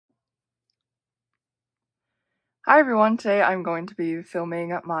Hi everyone, today I'm going to be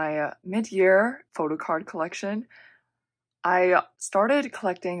filming my mid-year photo card collection. I started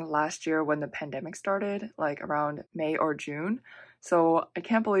collecting last year when the pandemic started, like around May or June, so I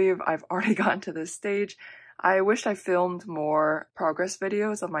can't believe I've already gotten to this stage. I wished I filmed more progress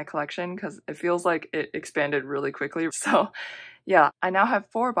videos of my collection because it feels like it expanded really quickly. So yeah, I now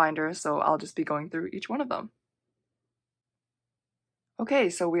have 4 binders, so I'll just be going through each one of them. Okay,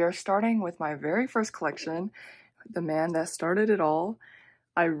 so we are starting with my very first collection, the man that started it all.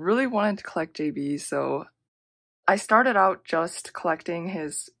 I really wanted to collect JB, so I started out just collecting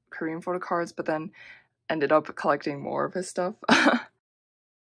his Korean photo cards, but then ended up collecting more of his stuff.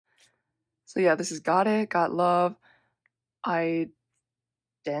 So yeah, this is Got It, Got Love, Identify,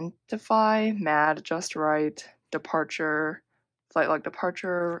 Mad, Just Right, Departure, Flight Log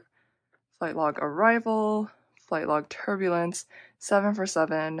Departure, Flight Log Arrival, Flight Log Turbulence, 7 for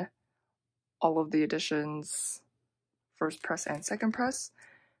 7, all of the editions, first press and second press.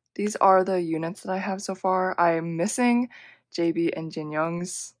 These are the units that I have so far. I'm missing JB and Jin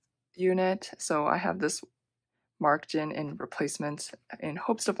Young's unit, so I have this Mark Jin in replacement in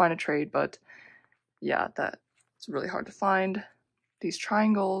hopes to find a trade, but yeah, that's really hard to find. These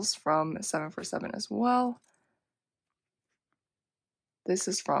triangles from 7 for 7 as well. This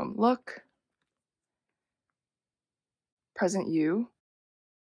is from Look, Present You,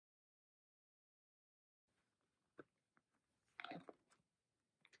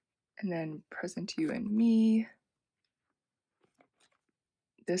 and then Present You and Me.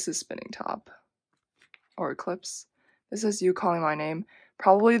 This is Spinning Top, or Eclipse. This is You Calling My Name.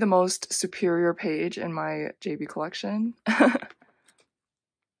 Probably the most superior page in my JB collection.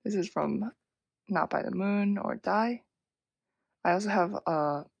 This is from Not by the Moon or Die. I also have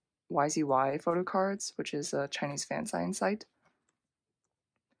YZY photo cards, which is a Chinese fan sign site.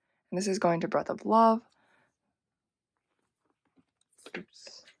 And this is going to Breath of Love.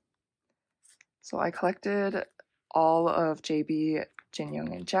 Oops. So I collected all of JB, Jin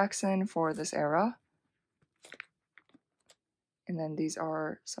Young, and Jackson for this era. And then these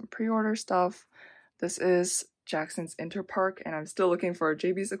are some pre-order stuff. This is Jackson's Interpark, and I'm still looking for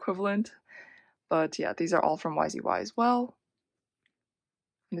JB's equivalent. But yeah, these are all from YZY as well.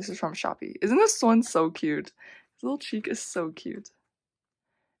 And this is from Shopee. Isn't this one so cute? His little cheek is so cute.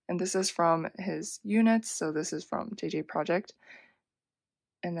 And this is from his units, so this is from JJ Project.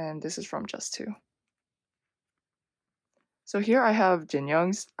 And then this is from Just Two. So here I have Jin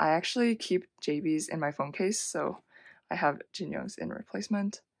Young's. I actually keep JB's in my phone case, so I have Jin Young's in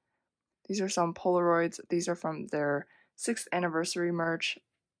replacement. These are some Polaroids. These are from their 6th anniversary merch.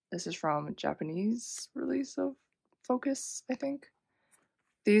 This is from Japanese release of Focus, I think.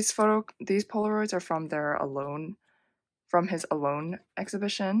 These Polaroids are from their from his Alone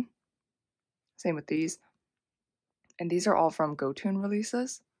exhibition. Same with these. And these are all from GoToon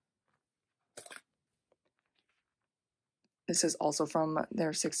releases. This is also from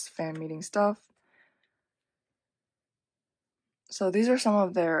their 6th fan meeting stuff. So these are some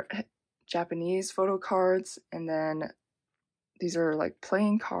of their Japanese photo cards, and then these are like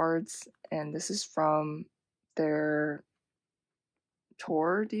playing cards, and this is from their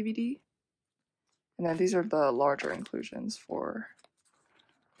tour DVD. And then these are the larger inclusions for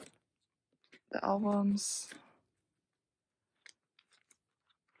the albums.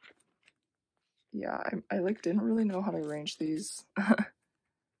 Yeah, I like didn't really know how to arrange these.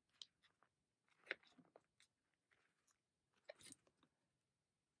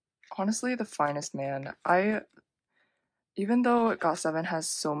 Honestly, the finest man. Even though got7 has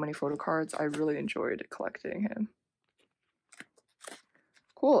so many photo cards, I really enjoyed collecting him.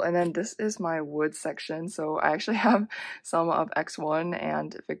 Cool, and then this is my wood section, so I actually have some of X1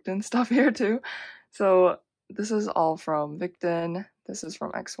 and Victon stuff here too. So this is all from Victon, this is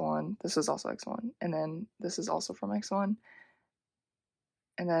from X1, this is also X1, and then this is also from X1.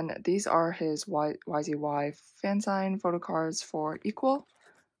 And then these are his YZY fan sign photo cards for Equal.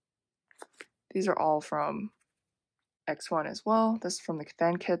 These are all from X1 as well. This is from the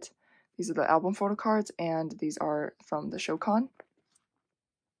fan kit. These are the album photo cards, and these are from the Showcon.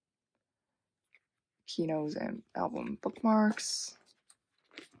 Keynotes and album bookmarks.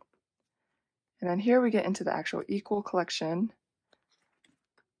 And then here we get into the actual Equal collection.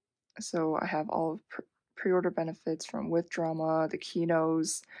 So I have all of pre-order benefits from With Drama, the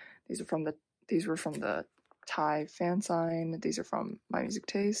keynotes. These were from the Thai fan sign. These are from My Music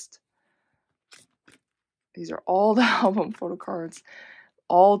Taste. These are all the album photo cards,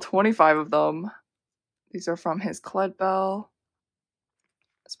 all 25 of them. These are from his Kled Bell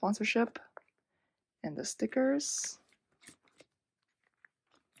sponsorship. And the stickers.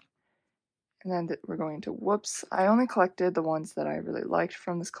 And then we're going to woodz. I only collected the ones that I really liked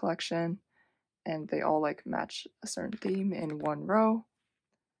from this collection, and they all like match a certain theme in one row.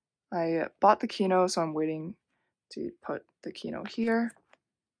 I bought the kino, so I'm waiting to put the kino here.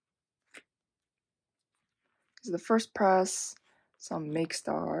 This is the first press, some Make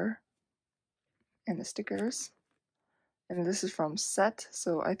Star, and the stickers. And this is from Set,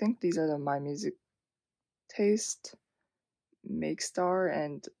 so I think these are the My Music Taste, Make Star,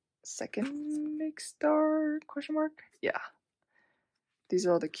 and second Make Star, question mark? Yeah. These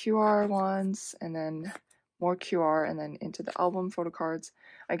are all the QR ones, and then more QR, and then into the album photo cards.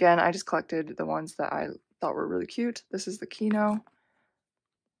 Again, I just collected the ones that I thought were really cute. This is the kino.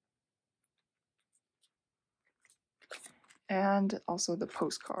 And also the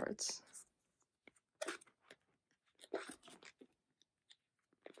postcards.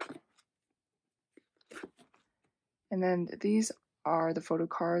 And then these are the photo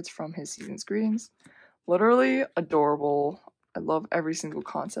cards from his season's greetings. Literally adorable. I love every single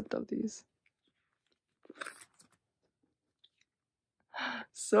concept of these.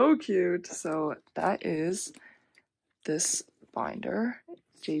 So cute. So that is this binder,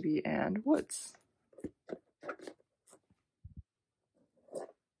 JB and woodz.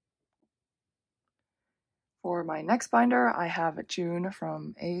 For my next binder, I have June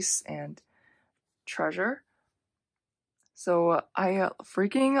from a.c.e. and Treasure. So I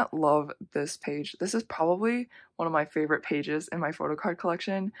freaking love this page. This is probably one of my favorite pages in my photo card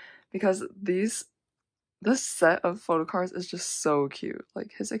collection because this set of photo cards is just so cute.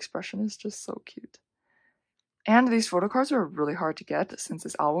 Like his expression is just so cute. And these photo cards are really hard to get since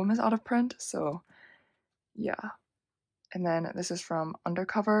this album is out of print, so yeah. And then this is from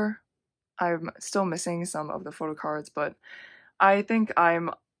Undercover. I'm still missing some of the photo cards, but I think I've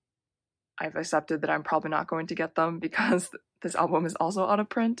accepted that I'm probably not going to get them because this album is also out of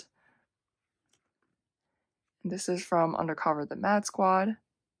print. And this is from Undercover the Mad Squad.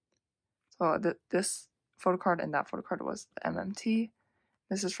 So this photo card and that photo card was the MMT.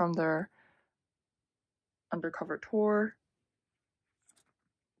 This is from their Undercover tour.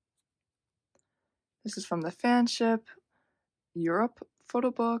 This is from the Fanship Europe photo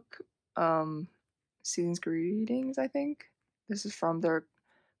book. Season's Greetings, I think. This is from their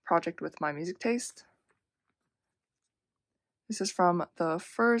project with My Music Taste. This is from the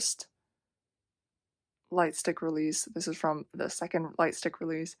first light stick release. This is from the second light stick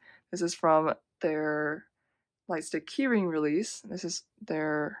release. This is from their light stick keyring release. This is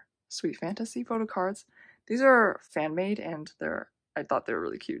their Sweet Fantasy photo cards. These are fan made and I thought they were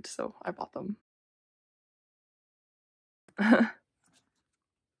really cute, so I bought them.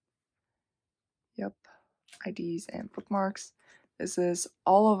 Yep, IDs and bookmarks. This is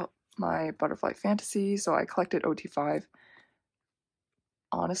all of my Butterfly Fantasy, so I collected OT5.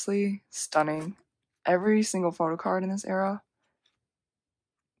 Honestly, stunning. Every single photo card in this era.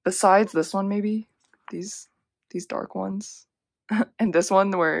 Besides this one, maybe. These dark ones. And this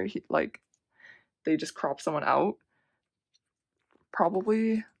one where they just crop someone out.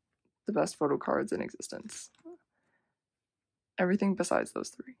 Probably the best photo cards in existence. Everything besides those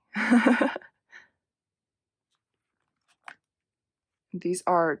three. These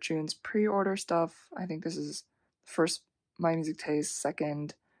are June's pre-order stuff. I think this is first My Music Taste,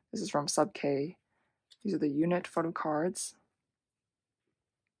 second. This is from Sub K. These are the unit photo cards.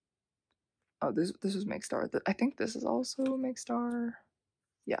 Oh, this is Make Star. I think this is also Make Star.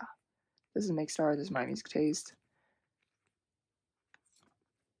 Yeah, this is Make Star. This is My Music Taste.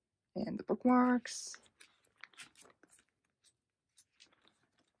 And the bookmarks.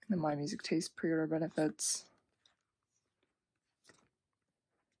 And the My Music Taste pre-order benefits.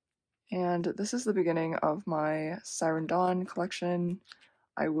 And this is the beginning of my Siren Dawn collection.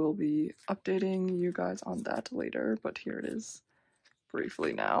 I will be updating you guys on that later, but here it is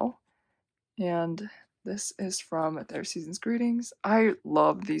briefly now. And this is from their Season's Greetings. I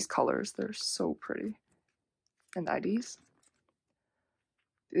love these colors. They're so pretty. And the IDs.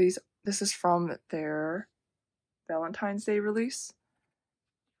 This is from their Valentine's Day release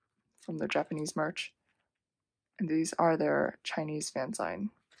from their Japanese merch. And these are their Chinese fan sign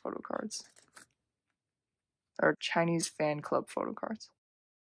photo cards. Or Chinese fan club photo cards.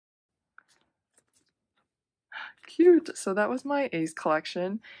 Cute! So that was my a.c.e.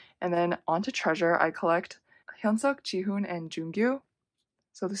 collection. And then on to Treasure, I collect Hyunsuk, Jihoon, and Jungyu.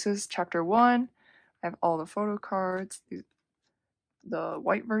 So this is chapter 1. I have all the photo cards, the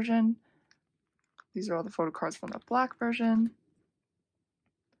white version. These are all the photo cards from the black version.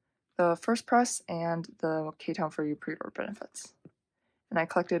 The first press and the K-Town for You pre-order benefits. And I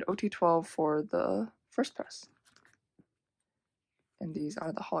collected OT12 for the first press. And these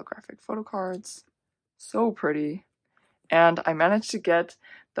are the holographic photo cards. So pretty. And I managed to get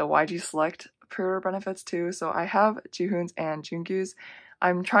the YG Select pre-order benefits too, so I have Jihoon's and Jungkook's.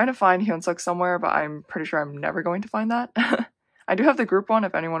 I'm trying to find Hyunsuk somewhere, but I'm pretty sure I'm never going to find that. I do have the group one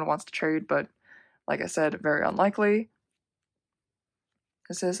if anyone wants to trade, but like I said, very unlikely.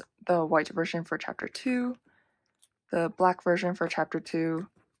 This is the white version for chapter 2, the black version for chapter 2,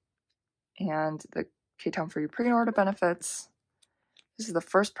 and the K-Town for You pre-order benefits. This is the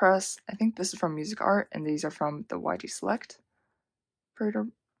first press. I think this is from Music Art, and these are from the YG Select pre-order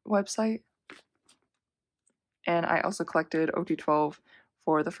website. And I also collected OT12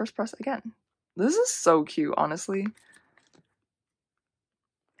 for the first press again. This is so cute, honestly.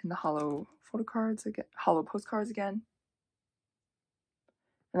 And the hollow photo cards again, hollow postcards again.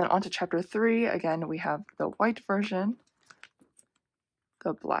 And then on to chapter 3. Again, we have the white version,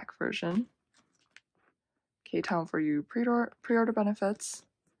 the black version, K-Town for You pre-order benefits.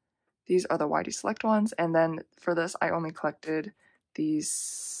 These are the YG Select ones. And then for this, I only collected these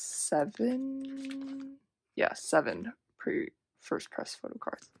 7 first press photo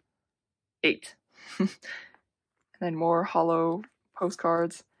cards. 8. And then more hollow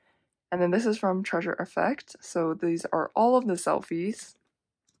postcards. And then this is from Treasure Effect. So these are all of the selfies.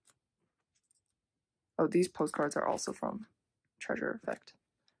 Oh, these postcards are also from Treasure Effect.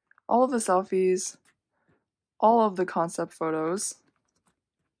 All of the selfies, all of the concept photos.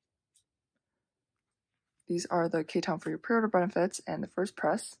 These are the K-Town for Your pre-order benefits and the first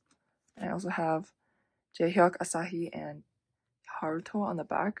press. And I also have Jaehyuk, Asahi, and Haruto on the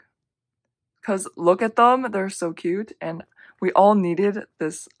back. Because look at them, they're so cute. And we all needed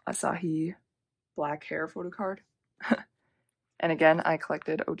this Asahi black hair photo card. And again, I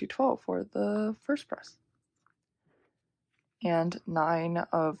collected OT12 for the first press. And 9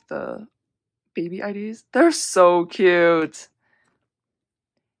 of the baby IDs. They're so cute!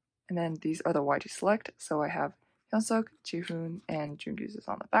 And then these are the YG Select. So I have Hyunsuk, Jihoon, and Jungkook's is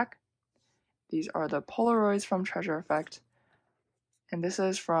on the back. These are the Polaroids from Treasure Effect. And this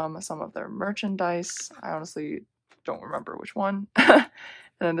is from some of their merchandise. I honestly don't remember which one. And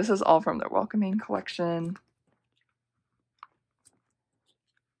then this is all from their Welcoming collection.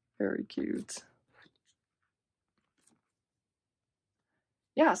 Very cute.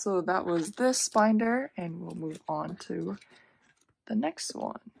 Yeah, so that was this binder, and we'll move on to the next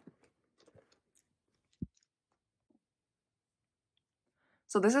one.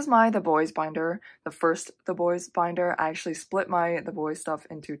 So this is my The Boyz binder, the first The Boyz binder. I actually split my The Boyz stuff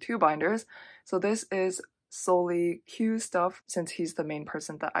into 2 binders. So this is solely Q stuff, since he's the main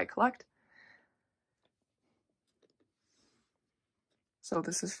person that I collect. So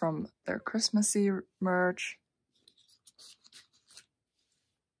this is from their Christmassy merch.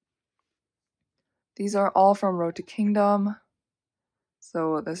 These are all from Road to Kingdom.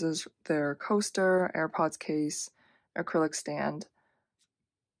 So this is their coaster, AirPods case, acrylic stand,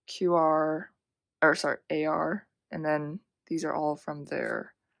 AR, and then these are all from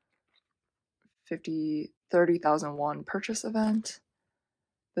their 30,000 won purchase event.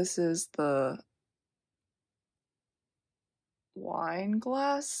 This is the wine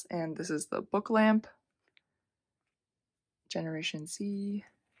glass, and this is the book lamp. Generation Z.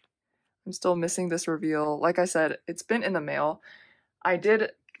 I'm still missing this reveal. Like I said, it's been in the mail. I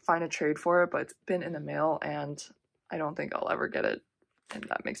did find a trade for it, but it's been in the mail, and I don't think I'll ever get it, and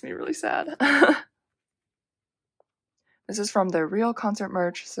that makes me really sad. This is from the real concert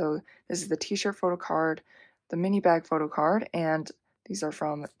merch, so this is the t-shirt photo card, the mini bag photo card, and these are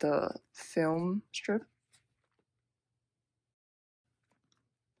from the film strip.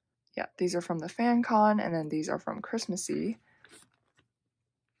 Yeah, these are from the fan con, and then these are from Christmassy.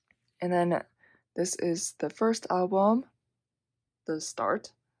 And then this is the first album, The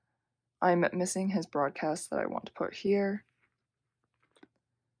Start. I'm missing his broadcast that I want to put here.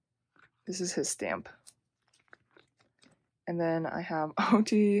 This is his stamp. And then I have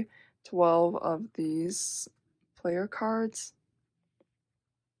OT12 of these player cards.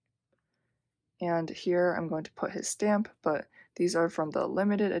 And here I'm going to put his stamp, but these are from the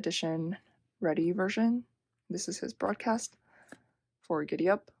limited edition ready version. This is his broadcast for Giddy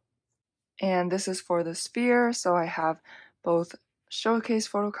Up. And this is for the sphere, so I have both showcase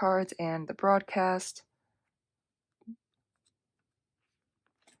photo cards and the broadcast.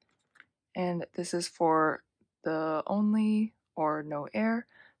 And this is for the only or no air.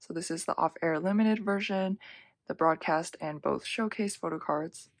 So this is the off-air limited version, the broadcast, and both showcase photo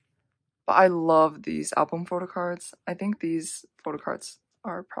cards. But I love these album photo cards. I think these photo cards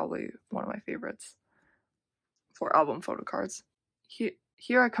are probably one of my favorites for album photo cards.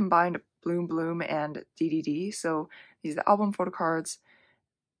 Here I combined Bloom Bloom and DDD. So These are the album photo cards.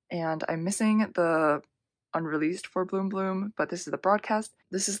 And I'm missing the unreleased for Bloom Bloom, but this is the broadcast.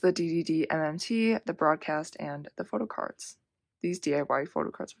 This is the DDD MMT, the broadcast, and the photo cards. These DIY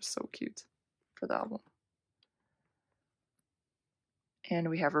photo cards are so cute for the album. And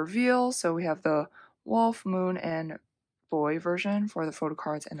we have reveal, so we have the wolf, moon, and boy version for the photo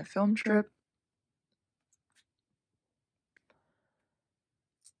cards and the film strip.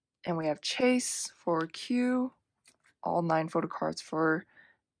 And we have chase for Q, all 9 photo cards for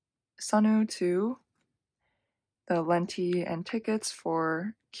Sunu 2, the lenti and tickets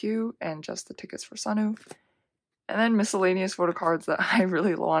for Q, and just the tickets for Sunu. And then miscellaneous photo cards that I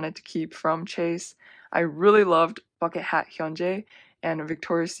really wanted to keep from Chase. I really loved Bucket Hat Hyunjae and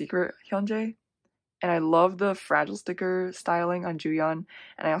Victoria's Secret Hyunjae. And I love the fragile sticker styling on Juyeon.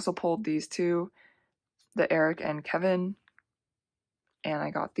 And I also pulled these two, the Eric and Kevin. And I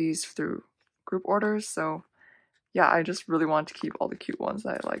got these through group orders. So yeah, I just really wanted to keep all the cute ones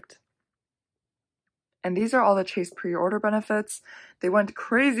that I liked. And these are all the Chase pre-order benefits. They went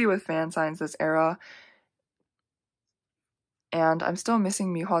crazy with fan signs this era. And I'm still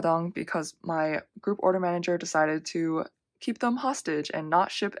missing Mi Hwadong because my group order manager decided to keep them hostage and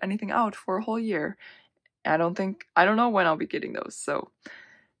not ship anything out for a whole year. I don't know when I'll be getting those, so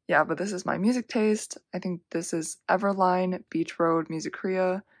yeah, but this is my music taste. I think this is Everline, Beach Road, Music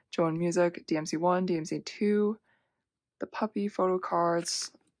Korea, Joan Music, DMC1, DMC2, the Puppy photo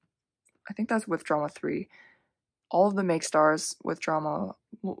cards. I think that's with Drama 3. All of the Make Stars with Drama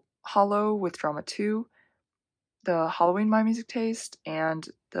Hollow with Drama 2, the Halloween My Music Taste, and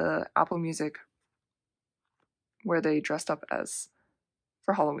the Apple Music where they dressed up as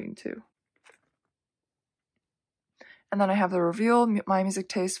for Halloween too. And then I have the Reveal My Music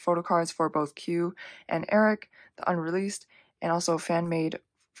Taste photo cards for both Q and Eric, the unreleased, and also fan-made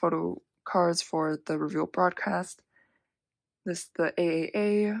photo cards for the Reveal broadcast. This the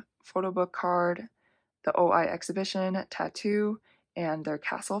AAA photo book card, the OI exhibition tattoo, and their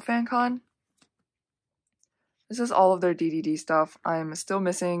Castle fan con. This is all of their DDD stuff. I'm still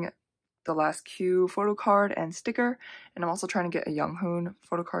missing the last Q photo card and sticker, and I'm also trying to get a Younghoon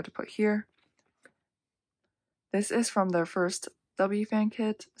photo card to put here. This is from their first W fan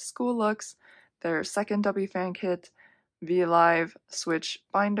kit, School Looks, their second W fan kit, V Live Switch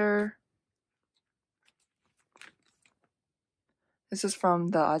binder. This is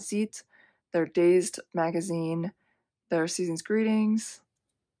from the a.c.e, their Dazed magazine, their Season's Greetings.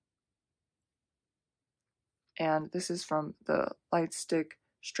 And this is from the Lightstick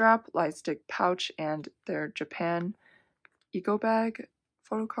strap, Lightstick pouch, and their Japan Eco Bag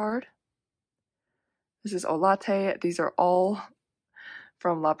photo card. This is Olate. These are all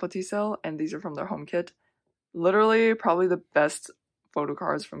from La Poticelle, and these are from their home kit. Literally, probably the best photo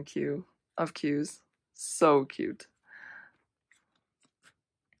cards from Q's. So cute.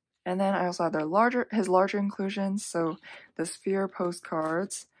 And then I also have his larger inclusions, so the Sphere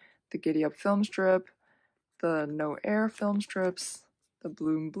postcards, the Giddy Up film strip, the No Air film strips, the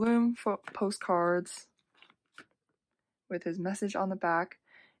Bloom Bloom postcards with his message on the back,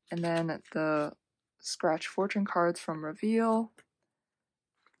 and then the Scratch Fortune cards from Reveal.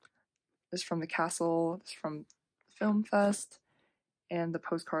 This from the Castle, this from Film Fest, and the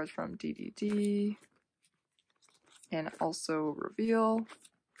postcards from DDD, and also Reveal,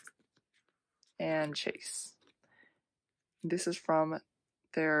 and Chase. This is from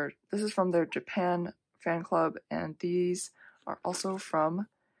their Japan fan club, and these are also from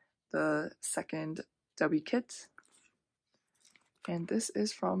the second W kit. And this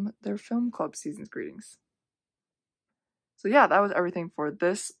is from their film club Season's Greetings. So yeah, that was everything for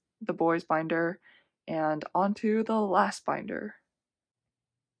this, the boys binder, and onto the last binder.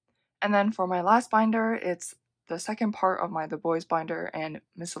 And then for my last binder, it's the second part of my The Boys binder and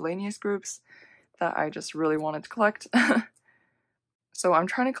miscellaneous groups that I just really wanted to collect. So I'm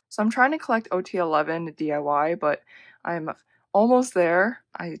trying to collect OT11 DIY, but I'm almost there.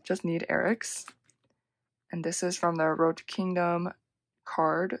 I just need Eric's. And this is from their Road to Kingdom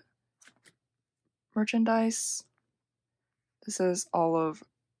card merchandise. This is all of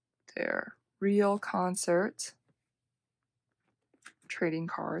their real concert trading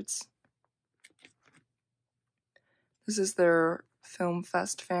cards. This is their Film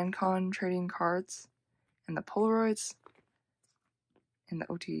Fest FanCon trading cards and the Polaroids and the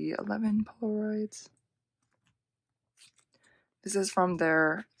OT11 Polaroids. This is from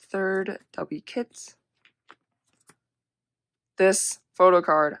their third W kit. This photo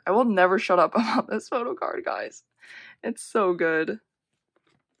card. I will never shut up about this photo card, guys. It's so good.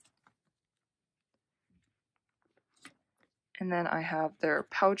 And then I have their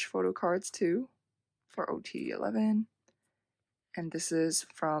pouch photo cards too. for OT11. And this is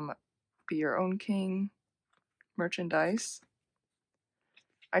from Be Your Own King merchandise.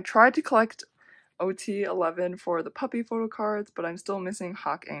 I tried to collect OT11 for the puppy photo cards, but I'm still missing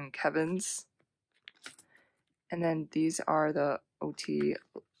Hawk and Kevin's. And then these are the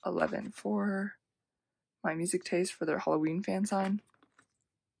OT11 for my music taste for their Halloween fan sign.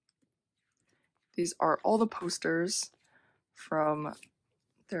 These are all the posters from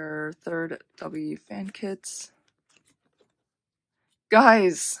their third W fan kits.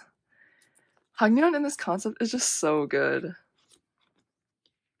 Guys! Hagneon in this concept is just so good.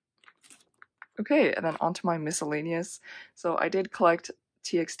 Okay, and then onto my miscellaneous. So I did collect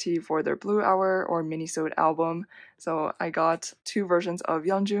TXT for their Blue Hour or Minisode album. So I got 2 versions of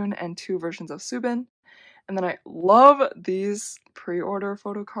Yeonjun and 2 versions of Subin. And then I love these pre-order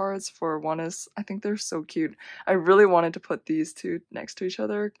photo cards for oneus. I think they're so cute. I really wanted to put these two next to each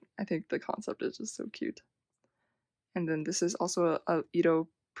other. I think the concept is just so cute. And then this is also a Ito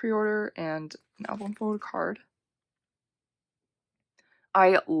pre-order and an album photo card.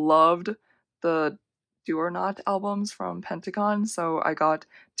 I loved the Do or Not albums from Pentagon, so I got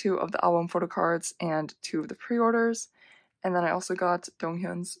 2 of the album photo cards and 2 of the pre-orders. And then I also got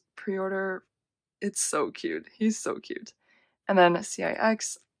Donghyun's pre-order. It's so cute. He's so cute. And then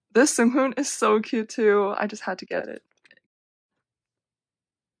CIX. This Seunghoon is so cute too. I just had to get it.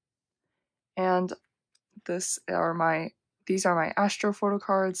 And these are my Astro photo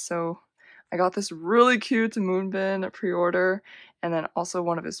cards. So I got this really cute Moonbin pre-order, and then also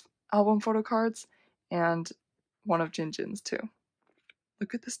one of his album photo cards, and one of Jinjin's too.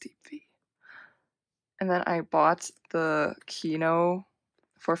 Look at this deep V. And then I bought the Kino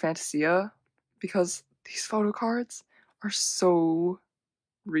for Fantasia because these photo cards are so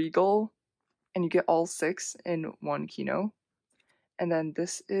regal, and you get all 6 in one Kino. And then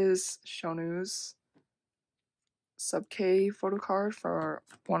this is Shonu's sub K photo card for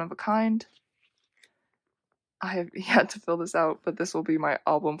One of a Kind. I have yet to fill this out, but this will be my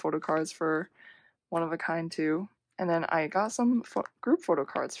album photo cards for One of a Kind too. And then I got some group photo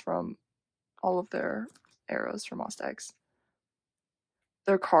cards from all of their eras from monsta X.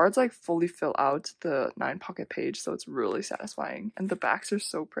 Their cards like fully fill out the 9-pocket page, so it's really satisfying. And the backs are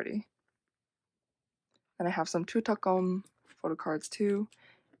so pretty. And I have some Tutakom photo cards too,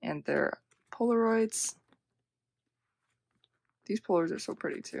 and their Polaroids. These Polaroids are so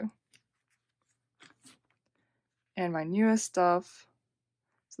pretty too. And my newest stuff.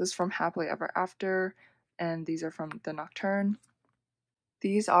 So this is from Happily Ever After, and these are from The Nocturne.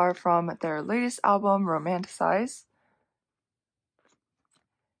 These are from their latest album, Romanticize.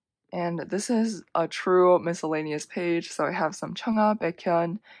 And this is a true miscellaneous page, so I have some Chungha,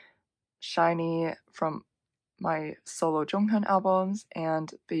 Baekhyun, Shiny from my solo Jonghyun albums,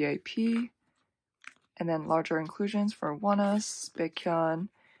 and BAP. And then larger inclusions for oneus, Baekhyun,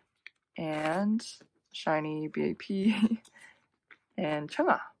 and Shiny, BAP, and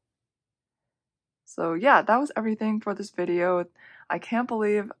Chungha. So yeah, that was everything for this video. I can't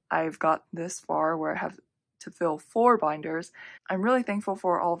believe I've got this far where I have to fill 4 binders. I'm really thankful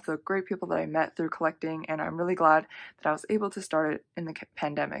for all of the great people that I met through collecting, and I'm really glad that I was able to start it in the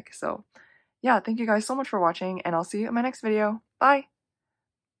pandemic. So yeah, thank you guys so much for watching, and I'll see you in my next video. Bye!